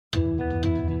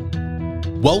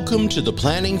Welcome to the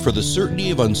Planning for the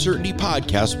Certainty of Uncertainty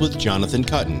podcast with Jonathan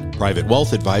Kuttin, Private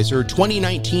Wealth Advisor,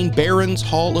 2019 Barron's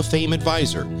Hall of Fame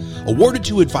Advisor. Awarded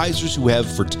to advisors who have,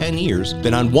 for 10 years,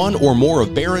 been on one or more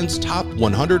of Barron's top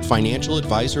 100 financial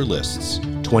advisor lists.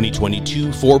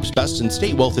 2022 Forbes Best in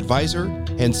State Wealth Advisor,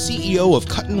 and CEO of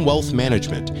Kuttin Wealth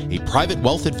Management, a private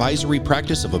wealth advisory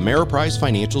practice of Ameriprise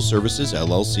Financial Services,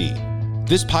 LLC.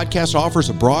 This podcast offers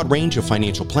a broad range of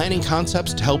financial planning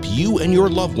concepts to help you and your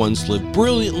loved ones live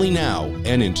brilliantly now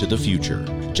and into the future.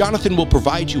 Jonathan will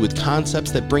provide you with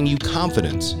concepts that bring you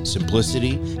confidence,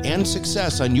 simplicity, and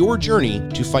success on your journey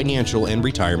to financial and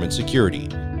retirement security.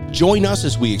 Join us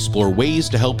as we explore ways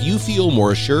to help you feel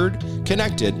more assured,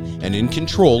 connected, and in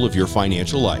control of your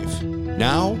financial life.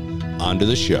 Now, on to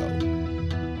the show.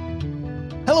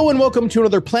 Hello and welcome to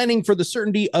another Planning for the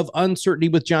Certainty of Uncertainty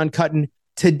with John Kuttin.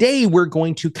 Today, we're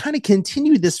going to kind of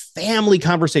continue this family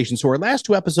conversation. So our last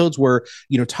two episodes were,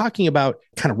 talking about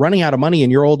kind of running out of money in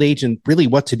your old age and really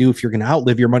what to do if you're going to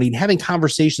outlive your money and having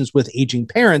conversations with aging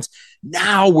parents.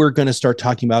 Now we're going to start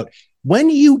talking about when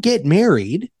you get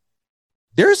married,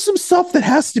 there's some stuff that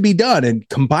has to be done, and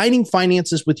combining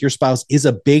finances with your spouse is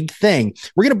a big thing.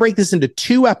 We're going to break this into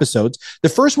two episodes. The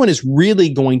first one is really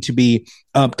going to be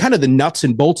kind of the nuts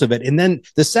and bolts of it. And then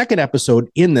the second episode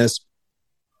in this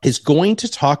is going to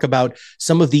talk about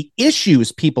some of the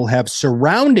issues people have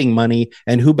surrounding money,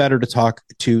 and who better to talk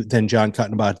to than John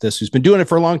Kuttin about this, who's been doing it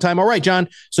for a long time. All right, John.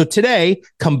 So today,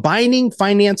 combining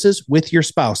finances with your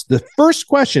spouse. The first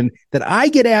question that I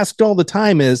get asked all the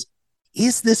time is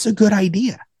this a good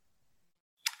idea?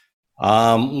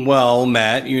 Well,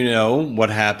 Matt,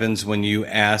 what happens when you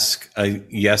ask a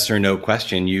yes or no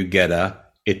question, you get a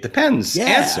it depends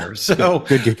answer. So,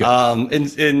 good.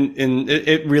 And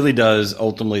it really does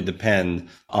ultimately depend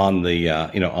on the,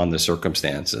 on the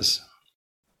circumstances.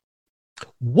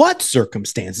 What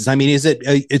circumstances? I mean, is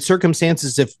it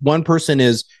circumstances if one person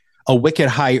is a wicked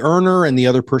high earner and the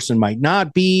other person might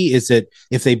not be? Is it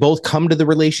if they both come to the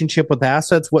relationship with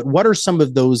assets? What are some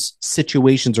of those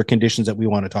situations or conditions that we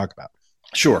want to talk about?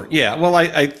 Sure. Yeah. Well,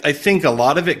 I think a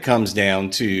lot of it comes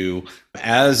down to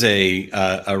as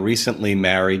a recently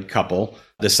married couple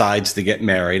decides to get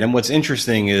married. And what's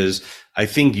interesting is I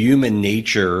think human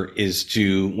nature is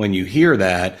to, when you hear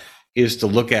that, is to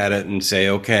look at it and say,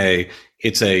 okay,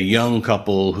 it's a young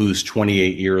couple who's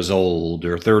 28 years old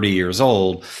or 30 years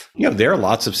old. There are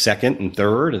lots of second and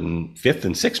third and fifth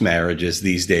and sixth marriages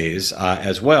these days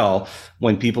as well,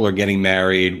 when people are getting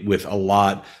married with a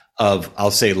lot of, I'll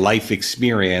say, life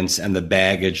experience and the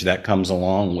baggage that comes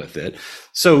along with it.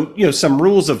 So, some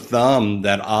rules of thumb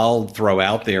that I'll throw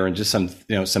out there and just some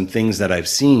things that I've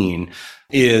seen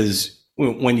is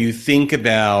when you think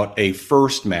about a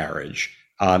first marriage,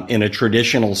 in a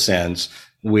traditional sense,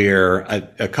 where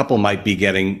a couple might be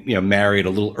getting, married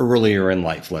a little earlier in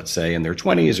life, let's say in their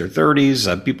 20s or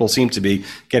 30s. People seem to be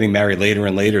getting married later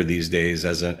and later these days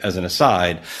as an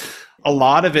aside. A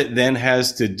lot of it then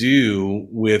has to do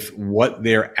with what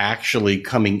they're actually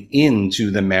coming into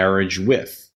the marriage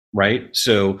with, right?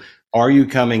 So are you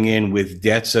coming in with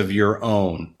debts of your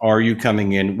own? Are you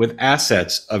coming in with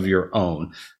assets of your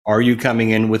own? Are you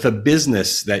coming in with a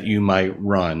business that you might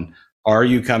run? Are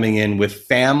you coming in with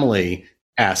family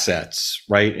assets,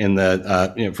 right? In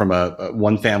the, from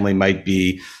one family might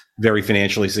be very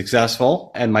financially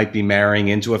successful and might be marrying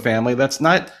into a family that's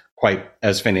not quite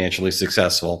as financially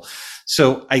successful.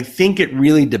 So I think it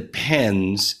really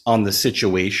depends on the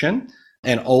situation.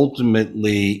 And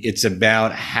ultimately, it's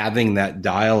about having that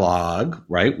dialogue,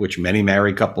 right, which many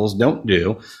married couples don't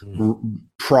do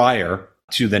prior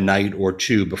to the night or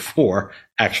two before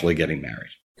actually getting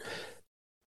married.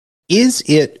 Is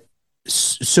it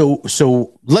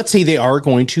so let's say they are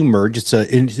going to merge. It's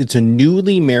a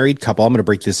newly married couple. I'm going to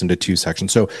break this into two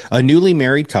sections. So a newly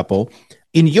married couple.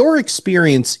 In your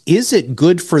experience, is it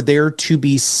good for there to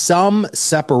be some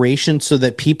separation so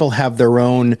that people have their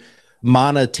own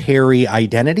monetary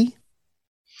identity?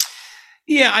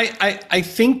 Yeah, I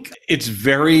think it's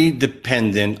very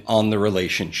dependent on the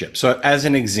relationship. So as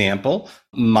an example,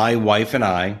 my wife and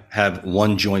I have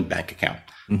one joint bank account.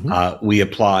 Mm-hmm. We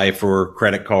apply for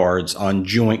credit cards on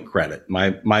joint credit.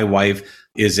 My wife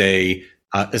is a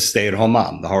stay-at-home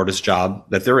mom, the hardest job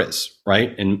that there is,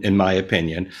 right? In my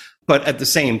opinion. But at the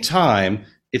same time,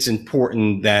 it's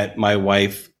important that my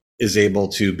wife is able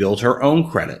to build her own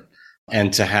credit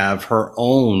and to have her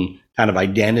own kind of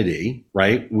identity,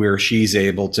 right? Where she's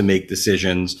able to make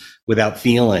decisions without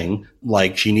feeling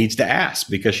like she needs to ask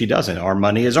because she doesn't. Our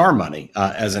money is our money,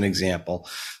 as an example.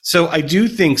 So I do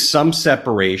think some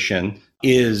separation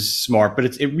is smart, but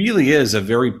it really is a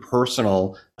very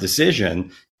personal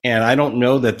decision. And I don't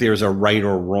know that there's a right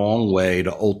or wrong way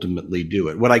to ultimately do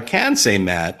it. What I can say,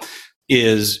 Matt,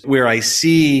 is where I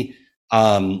see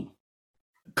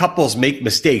couples make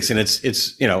mistakes, and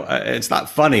it's not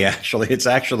funny, actually. It's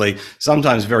actually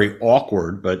sometimes very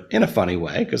awkward, but in a funny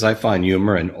way, because I find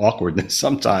humor and awkwardness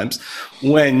sometimes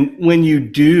when you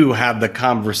do have the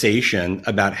conversation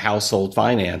about household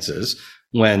finances,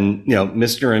 when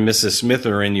Mr. and Mrs. Smith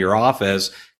are in your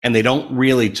office and they don't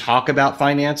really talk about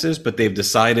finances, but they've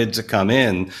decided to come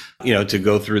in, to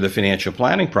go through the financial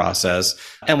planning process.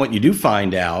 And what you do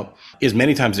find out is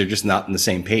many times they're just not on the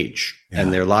same page. Yeah.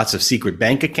 And there are lots of secret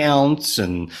bank accounts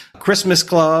and Christmas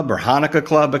club or Hanukkah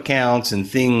club accounts and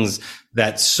things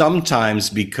that sometimes,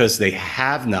 because they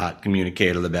have not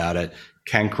communicated about it,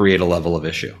 can create a level of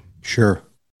issue. Sure.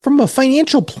 From a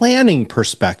financial planning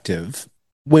perspective,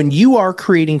 when you are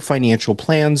creating financial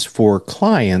plans for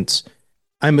clients,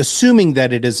 I'm assuming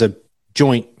that it is a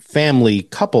joint family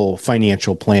couple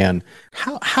financial plan.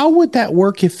 How would that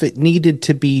work if it needed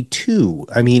to be two?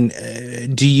 I mean, I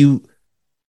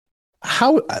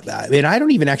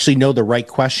don't even actually know the right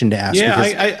question to ask.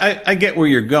 Yeah, I get where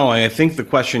you're going. I think the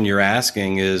question you're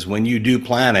asking is, when you do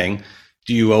planning,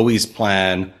 do you always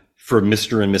plan for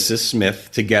Mr. and Mrs.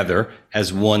 Smith together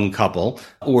as one couple?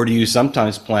 Or do you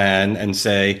sometimes plan and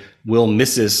say, will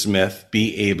Mrs. Smith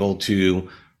be able to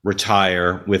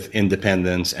retire with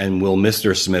independence, and will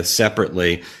Mr. Smith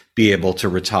separately be able to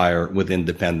retire with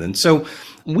independence? So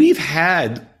we've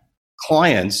had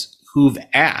clients who've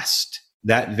asked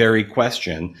that very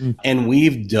question, and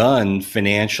we've done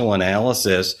financial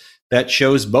analysis that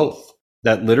shows both,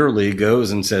 that literally goes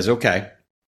and says, okay,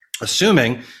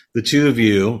 assuming the two of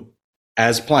you,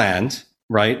 as planned,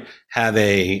 right, have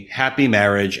a happy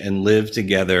marriage and live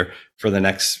together for the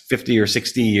next 50 or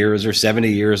 60 years or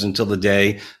 70 years until the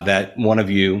day that one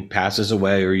of you passes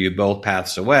away or you both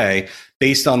pass away,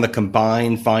 based on the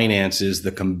combined finances,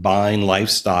 the combined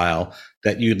lifestyle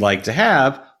that you'd like to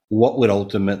have, what would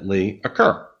ultimately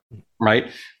occur, right?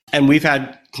 And we've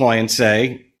had clients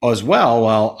say as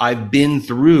well, I've been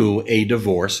through a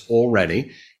divorce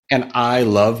already, and I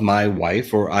love my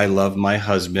wife, or I love my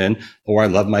husband, or I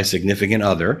love my significant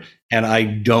other, and I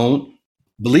don't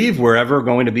believe we're ever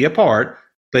going to be apart.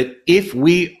 But if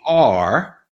we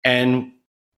are, and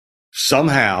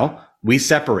somehow we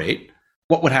separate,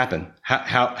 what would happen?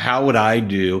 How would I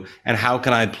do, and how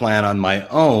can I plan on my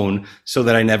own so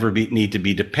that I never need to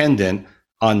be dependent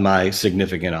on my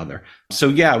significant other? So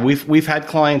yeah, we've had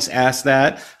clients ask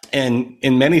that, and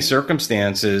in many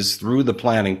circumstances through the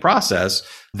planning process,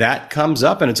 that comes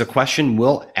up, and it's a question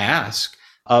we'll ask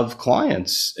of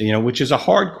clients, which is a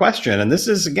hard question. And this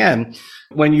is, again,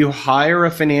 when you hire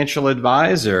a financial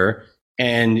advisor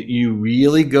and you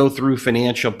really go through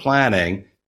financial planning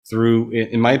through,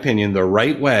 in my opinion, the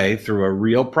right way, through a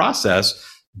real process,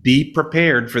 be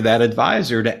prepared for that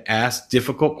advisor to ask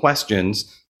difficult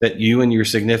questions that you and your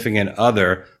significant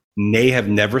other may have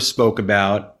never spoke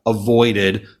about,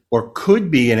 avoided, or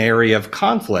could be an area of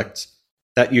conflict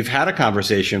that you've had a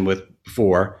conversation with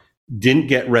before, didn't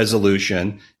get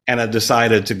resolution, and have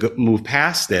decided to move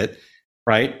past it,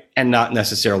 right? And not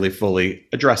necessarily fully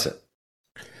address it.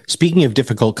 Speaking of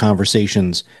difficult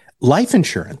conversations, life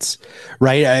insurance,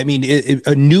 right? I mean,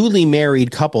 a newly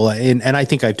married couple, and I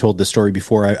think I've told this story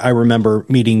before. I remember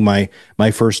meeting my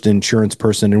first insurance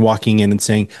person and walking in and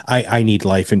saying, I need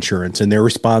life insurance. And their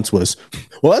response was,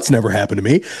 well, that's never happened to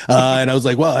me. And I was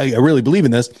like, well, I really believe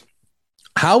in this.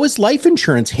 How is life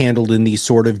insurance handled in these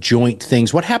sort of joint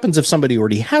things? What happens if somebody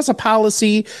already has a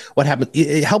policy? What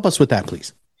happens? Help us with that,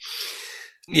 please.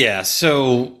 Yeah.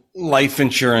 So life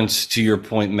insurance, to your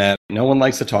point, Matt, no one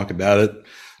likes to talk about it.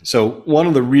 So one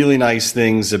of the really nice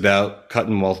things about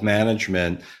Cuttin Wealth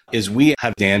Management is we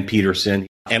have Dan Peterson,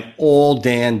 and all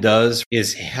Dan does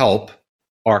is help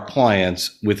our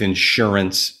clients with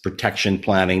insurance protection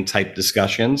planning type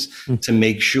discussions to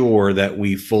make sure that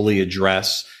we fully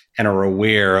address and are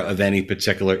aware of any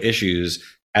particular issues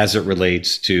as it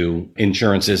relates to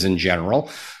insurances in general.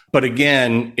 But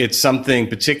again, it's something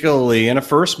particularly in a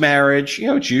first marriage,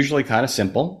 it's usually kind of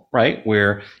simple, right?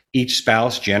 Where each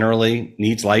spouse generally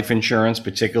needs life insurance,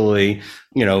 particularly,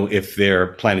 if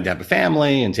they're planning to have a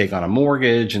family and take on a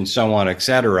mortgage and so on, et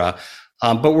cetera.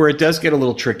 But where it does get a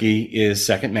little tricky is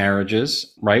second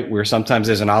marriages, right? Where sometimes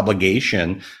there's an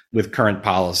obligation with current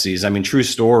policies. I mean, true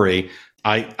story.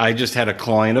 I just had a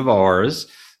client of ours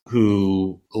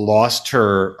who lost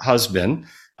her husband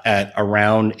at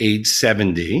around age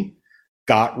 70,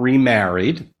 got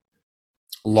remarried,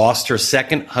 lost her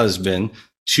second husband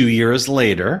 2 years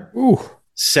later. Ooh.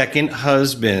 Second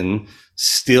husband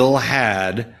still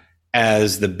had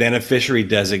as the beneficiary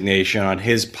designation on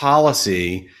his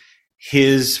policy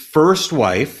his first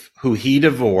wife, who he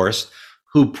divorced,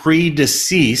 who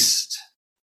predeceased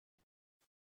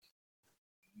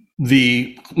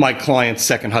my client's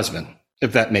second husband,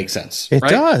 if that makes sense. It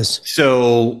does.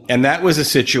 So, and that was a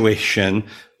situation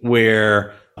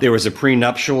where there was a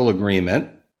prenuptial agreement,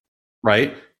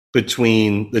 right,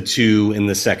 between the two in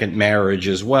the second marriage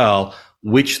as well,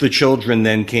 which the children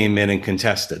then came in and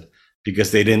contested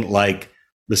because they didn't like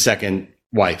the second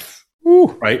wife.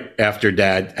 Ooh. Right after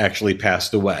dad actually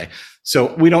passed away.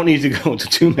 So we don't need to go into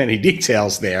too many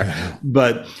details there,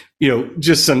 but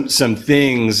just some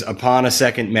things upon a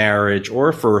second marriage or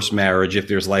a first marriage, if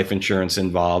there's life insurance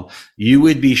involved, you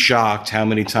would be shocked how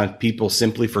many times people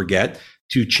simply forget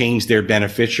to change their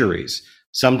beneficiaries.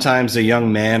 Sometimes a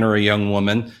young man or a young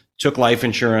woman took life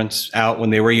insurance out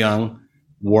when they were young,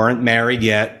 weren't married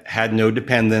yet, had no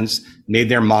dependents, made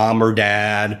their mom or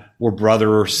dad or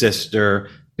brother or sister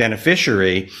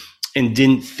beneficiary, and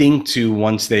didn't think to,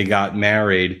 once they got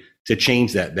married, to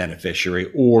change that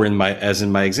beneficiary. Or as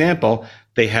in my example,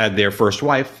 they had their first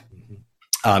wife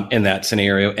in that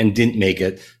scenario and didn't make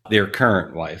it their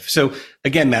current wife. So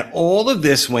again, Matt, all of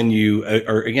this, when you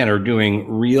are doing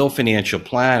real financial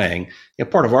planning,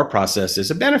 part of our process is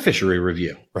a beneficiary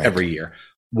review every year.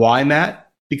 Why,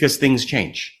 Matt? Because things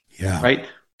change. Yeah. Right?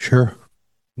 Sure.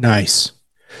 Nice.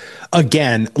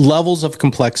 Again, levels of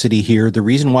complexity here. The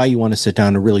reason why you want to sit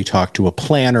down and really talk to a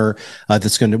planner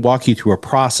that's going to walk you through a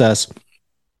process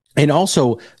and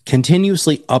also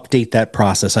continuously update that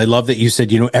process. I love that you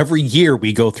said, every year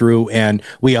we go through and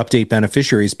we update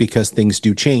beneficiaries because things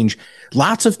do change.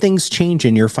 Lots of things change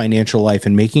in your financial life,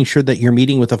 and making sure that you're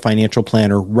meeting with a financial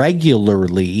planner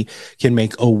regularly can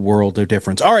make a world of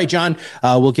difference. All right, John,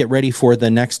 we'll get ready for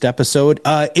the next episode.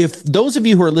 If those of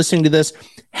you who are listening to this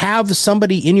have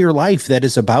somebody in your life that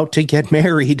is about to get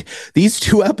married, these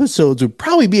 2 episodes would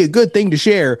probably be a good thing to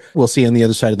share. We'll see you on the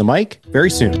other side of the mic very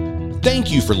soon.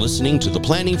 Thank you for listening to the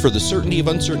Planning for the Certainty of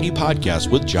Uncertainty podcast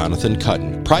with Jonathan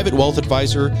Kuttin, Private Wealth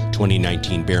Advisor,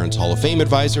 2019 Barron's Hall of Fame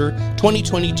Advisor,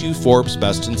 2022 Forbes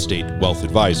Best in State Wealth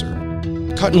Advisor.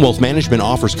 Kuttin Wealth Management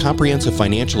offers comprehensive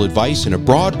financial advice and a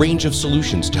broad range of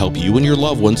solutions to help you and your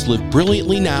loved ones live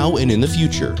brilliantly now and in the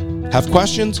future. Have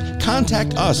questions?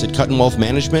 Contact us at Kuttin Wealth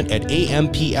Management at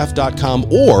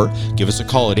ampf.com or give us a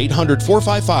call at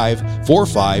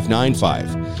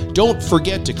 800-455-4595. Don't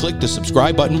forget to click the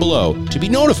subscribe button below to be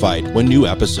notified when new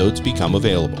episodes become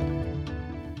available.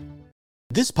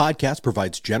 This podcast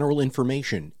provides general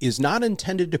information, is not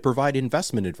intended to provide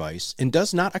investment advice, and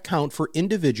does not account for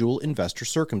individual investor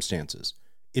circumstances.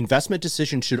 Investment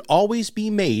decisions should always be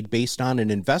made based on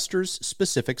an investor's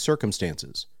specific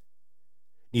circumstances.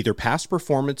 Neither past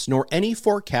performance nor any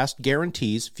forecast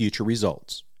guarantees future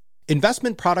results.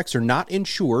 Investment products are not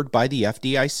insured by the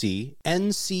FDIC,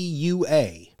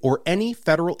 NCUA, or any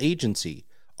federal agency,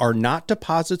 are not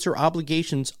deposits or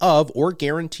obligations of or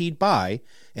guaranteed by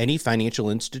any financial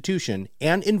institution,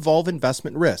 and involve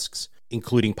investment risks,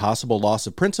 including possible loss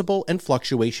of principal and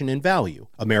fluctuation in value.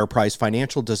 Ameriprise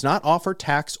Financial does not offer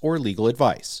tax or legal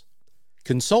advice.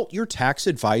 Consult your tax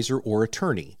advisor or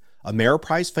attorney.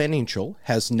 Ameriprise Financial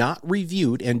has not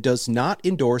reviewed and does not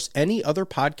endorse any other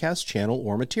podcast channel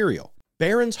or material.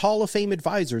 Barron's Hall of Fame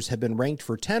advisors have been ranked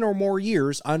for 10 or more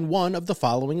years on one of the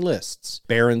following lists: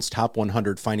 Barron's Top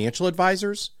 100 Financial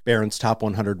Advisors, Barron's Top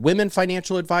 100 Women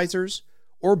Financial Advisors,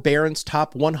 or Barron's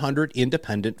Top 100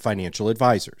 Independent Financial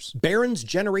Advisors. Barron's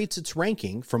generates its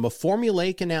ranking from a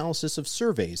formulaic analysis of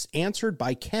surveys answered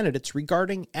by candidates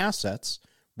regarding assets,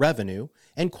 revenue,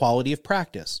 and quality of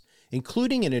practice,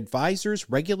 including an advisor's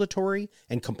regulatory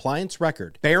and compliance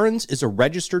record. Barron's is a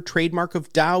registered trademark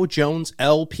of Dow Jones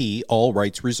LP, all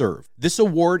rights reserved. This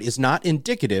award is not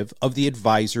indicative of the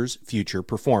advisor's future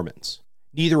performance.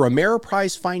 Neither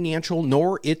Ameriprise Financial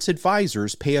nor its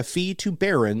advisors pay a fee to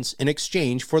Barron's in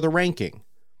exchange for the ranking.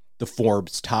 The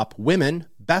Forbes Top Women,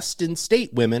 Best in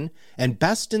State Women, and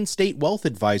Best in State Wealth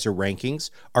Advisor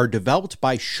rankings are developed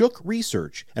by Shook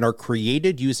Research and are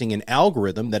created using an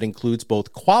algorithm that includes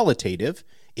both qualitative,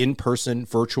 in-person,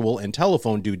 virtual, and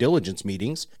telephone due diligence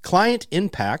meetings, client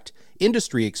impact,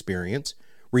 industry experience,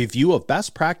 review of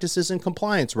best practices and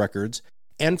compliance records,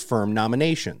 and firm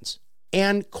nominations,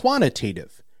 and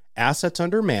quantitative, assets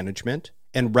under management,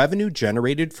 and revenue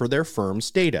generated for their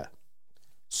firm's data.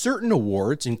 Certain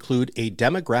awards include a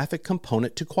demographic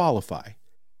component to qualify.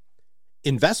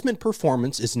 Investment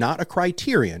performance is not a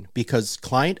criterion because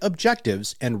client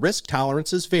objectives and risk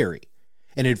tolerances vary,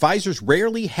 and advisors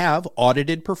rarely have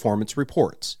audited performance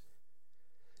reports.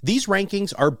 These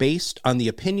rankings are based on the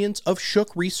opinions of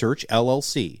Shook Research,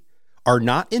 LLC, are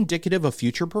not indicative of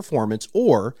future performance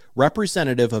or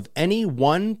representative of any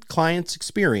one client's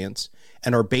experience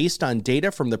and are based on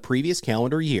data from the previous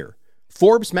calendar year.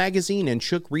 Forbes magazine and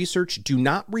Shook Research do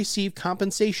not receive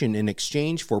compensation in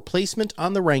exchange for placement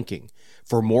on the ranking.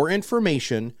 For more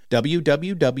information,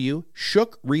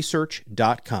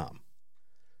 www.shookresearch.com.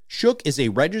 Shook is a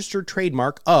registered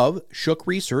trademark of Shook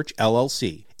Research,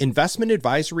 LLC. Investment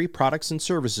advisory products and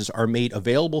services are made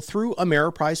available through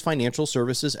Ameriprise Financial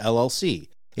Services, LLC,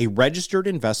 a registered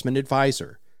investment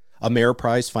advisor.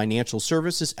 Ameriprise Financial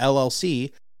Services,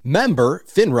 LLC, member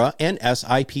FINRA and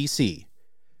SIPC.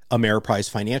 Ameriprise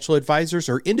Financial Advisors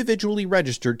are individually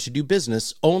registered to do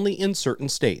business only in certain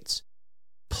states.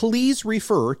 Please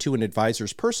refer to an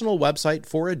advisor's personal website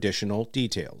for additional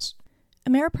details.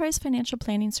 Ameriprise Financial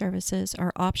Planning Services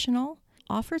are optional,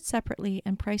 offered separately,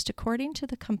 and priced according to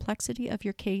the complexity of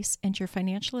your case and your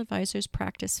financial advisor's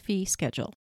practice fee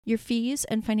schedule. Your fees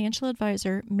and financial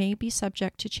advisor may be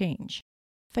subject to change.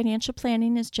 Financial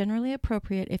planning is generally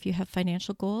appropriate if you have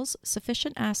financial goals,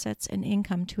 sufficient assets, and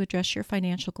income to address your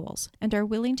financial goals, and are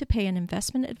willing to pay an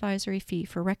investment advisory fee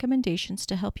for recommendations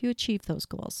to help you achieve those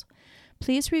goals.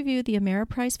 Please review the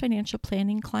Ameriprise Financial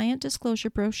Planning Client Disclosure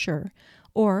Brochure,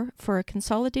 or, for a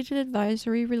consolidated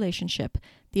advisory relationship,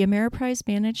 the Ameriprise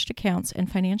Managed Accounts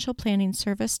and Financial Planning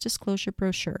Service Disclosure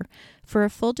Brochure for a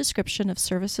full description of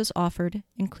services offered,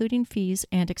 including fees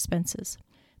and expenses.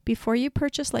 Before you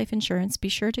purchase life insurance, be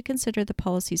sure to consider the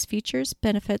policy's features,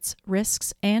 benefits,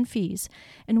 risks, and fees,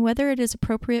 and whether it is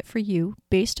appropriate for you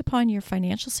based upon your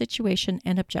financial situation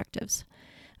and objectives.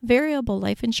 Variable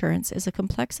life insurance is a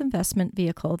complex investment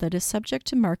vehicle that is subject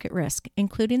to market risk,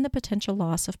 including the potential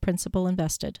loss of principal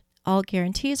invested. All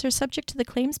guarantees are subject to the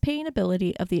claims-paying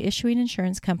ability of the issuing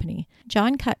insurance company.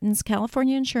 John Cutton's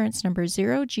California Insurance Number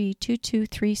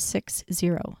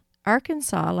 0G22360.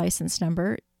 Arkansas License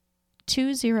Number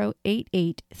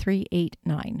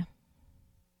 2088389.